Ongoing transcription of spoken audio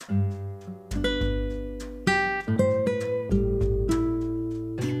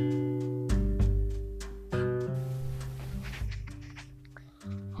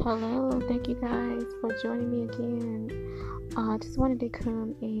Hello, thank you guys for joining me again. Just wanted to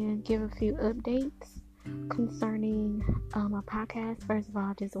come and give a few updates concerning my podcast. First of all,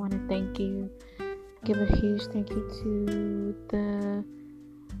 I just want to give a huge thank you to the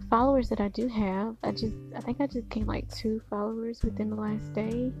followers that I do have. I think I just gained like 2 followers within the last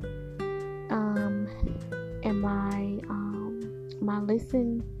day. And my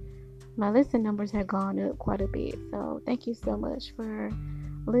listen numbers have gone up quite a bit. So thank you so much for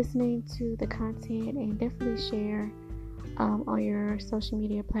listening to the content, and definitely share on your social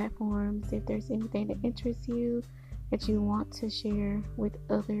media platforms if there's anything that interests you that you want to share with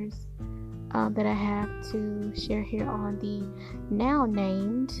others that I have to share here on the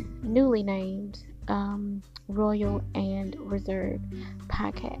newly named Royal and Reserved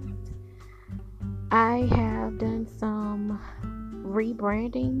podcast. I have done some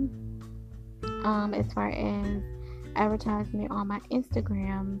rebranding as far as advertisement on my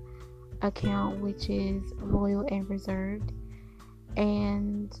Instagram account, which is Royal and Reserved,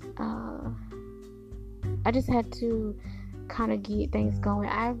 and I just had to kind of get things going.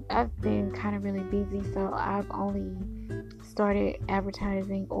 I've been kind of really busy, so I've only started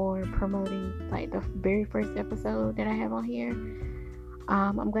advertising or promoting like the very first episode that I have on here.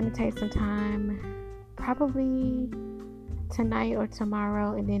 I'm going to take some time, probably tonight or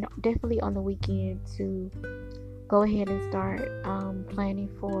tomorrow, and then definitely on the weekend, to go ahead and start planning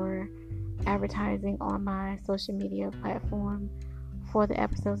for advertising on my social media platform for the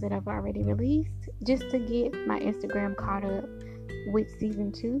episodes that I've already released, just to get my Instagram caught up with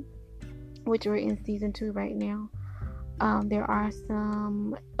season 2, which we're in season 2 right now. There are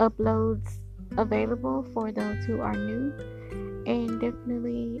some uploads available for those who are new, and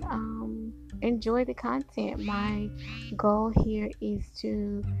definitely enjoy the content. My goal here is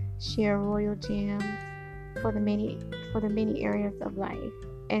to share royal gems for the many areas of life,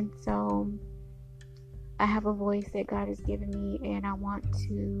 and so I have a voice that God has given me, and I want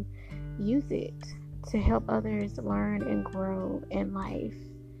to use it to help others learn and grow in life.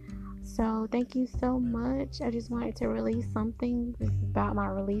 So thank you so much. I just wanted to release something. This is about my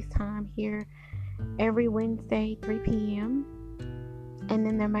release time here every Wednesday, 3 p.m. And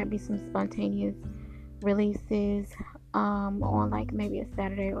then there might be some spontaneous releases on like maybe a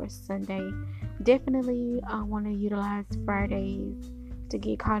Saturday or Sunday. Definitely want to utilize Fridays to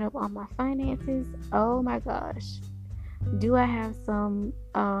get caught up on my finances. Oh my gosh, do I have some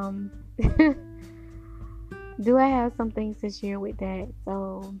things to share with that?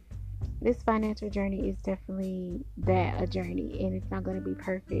 So this financial journey is definitely a journey, and it's not going to be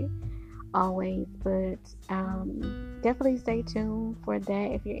perfect always, but definitely stay tuned for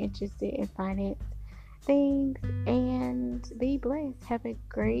that if you're interested in finance things, and be blessed. Have a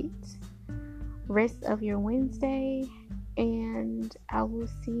great rest of your Wednesday, and I will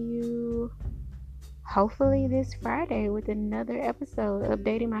see you hopefully this Friday with another episode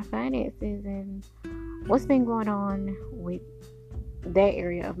updating my finances and what's been going on with that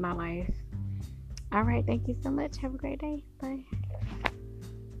area of my life. All right, thank you so much. Have a great day. Bye.